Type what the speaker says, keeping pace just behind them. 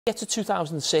Get to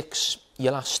 2006,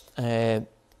 your last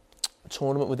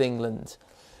tournament with England.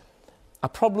 A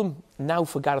problem now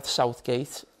for Gareth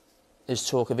Southgate is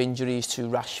talk of injuries to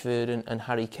Rashford and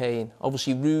Harry Kane.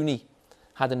 Obviously, Rooney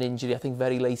had an injury, I think,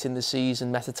 very late in the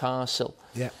season, metatarsal.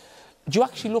 Yeah. Do you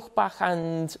actually look back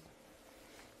and,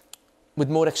 with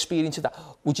more experience of that,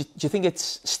 do you think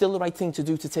it's still the right thing to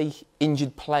do to take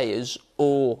injured players,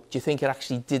 or do you think it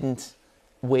actually didn't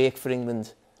work for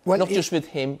England? Well, not just with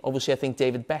him, obviously I think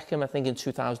David Beckham, I think in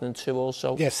 2002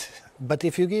 also. Yes, but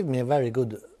if you give me a very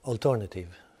good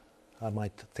alternative, I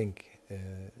might think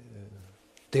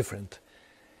different.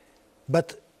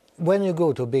 But when you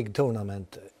go to a big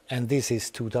tournament, and this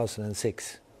is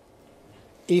 2006,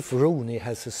 if Rooney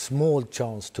has a small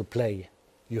chance to play,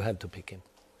 you have to pick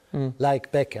him.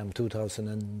 Like Beckham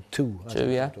 2002, I think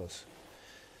it was.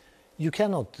 You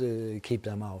cannot keep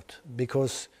them out,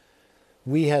 because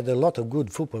we had a lot of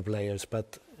good football players,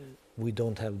 but we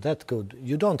don't have that good.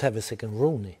 You don't have a second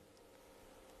Rooney.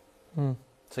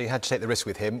 So you had to take the risk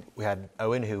with him. We had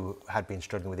Owen, who had been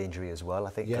struggling with injury as well,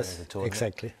 I think. Yes,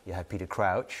 exactly. You had Peter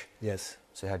Crouch. Yes.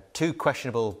 So you had two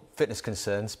questionable fitness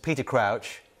concerns, Peter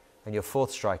Crouch, and your fourth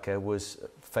striker was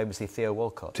famously Theo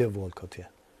Walcott. Theo Walcott, yeah.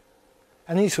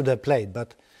 And he should have played,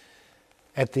 but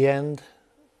at the end,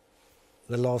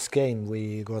 the last game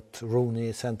we got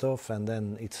Rooney sent off, and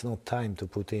then it's not time to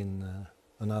put in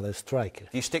another striker.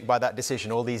 Do you stick by that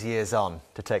decision all these years on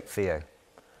to take Theo?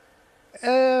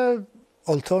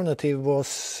 Alternative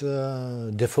was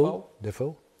Defoe.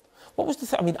 What was the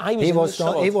thing? I mean, I was.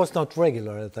 He was not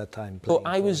regular at that time. But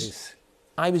I was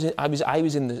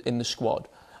in the squad.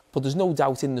 But there's no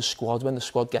doubt in the squad, when the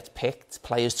squad gets picked,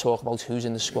 players talk about who's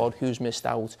in the squad, who's missed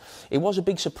out. It was a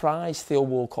big surprise Theo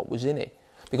Walcott was in it,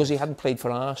 because he hadn't played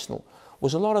for Arsenal.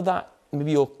 Was a lot of that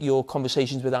maybe your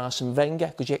conversations with Arsene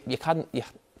Wenger? Because you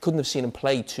couldn't have seen him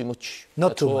play too much.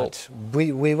 Not too much.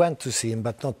 We went to see him,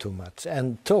 but not too much.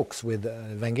 And talks with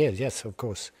Wenger, yes, of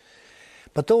course.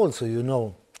 But also, you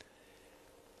know,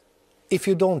 if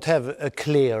you don't have a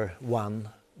clear one,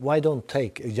 why don't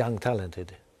take a young,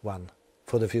 talented one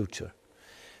for the future?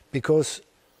 Because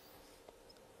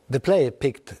the player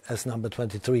picked as number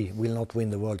 23 will not win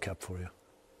the World Cup for you,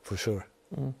 for sure.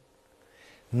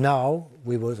 Now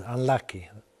we were unlucky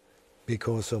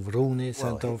because of Rooney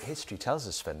sent off. History tells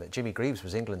us, Sven, that Jimmy Greaves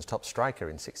was England's top striker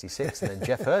in '66, and then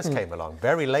Geoff Hurst came along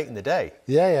very late in the day.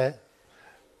 Yeah.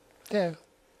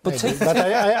 But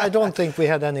I don't think we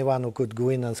had anyone who could go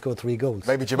in and score 3 goals.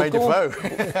 Maybe Jermaine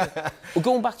Defoe. Well,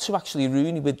 going back to actually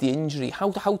Rooney with the injury, how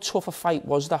tough a fight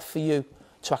was that for you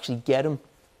to actually get him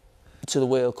to the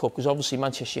World Cup? Because obviously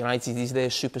Manchester United, he's their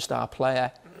superstar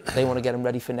player. They want to get him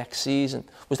ready for next season.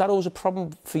 Was that always a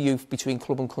problem for you between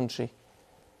club and country?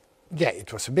 Yeah,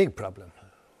 it was a big problem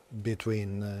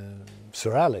between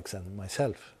Sir Alex and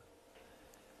myself.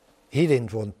 He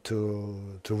didn't want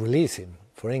to release him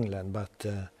for England, but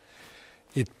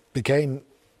it became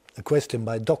a question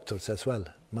by doctors as well,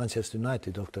 Manchester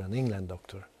United doctor and England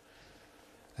doctor.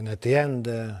 And at the end,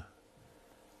 the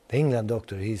England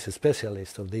doctor, he's a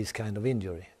specialist of this kind of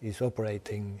injury. He's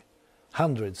operating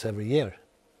hundreds every year.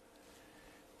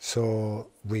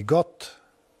 So we got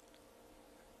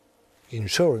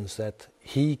insurance that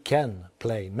he can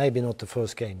play, maybe not the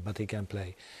first game, but he can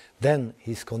play. Then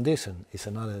his condition is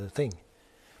another thing.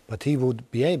 But he would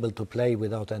be able to play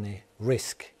without any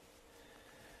risk.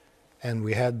 And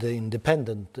we had the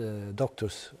independent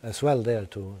doctors as well there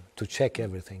to check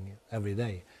everything every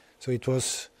day. So it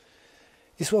was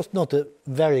not a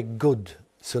very good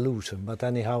solution, but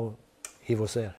anyhow, he was there.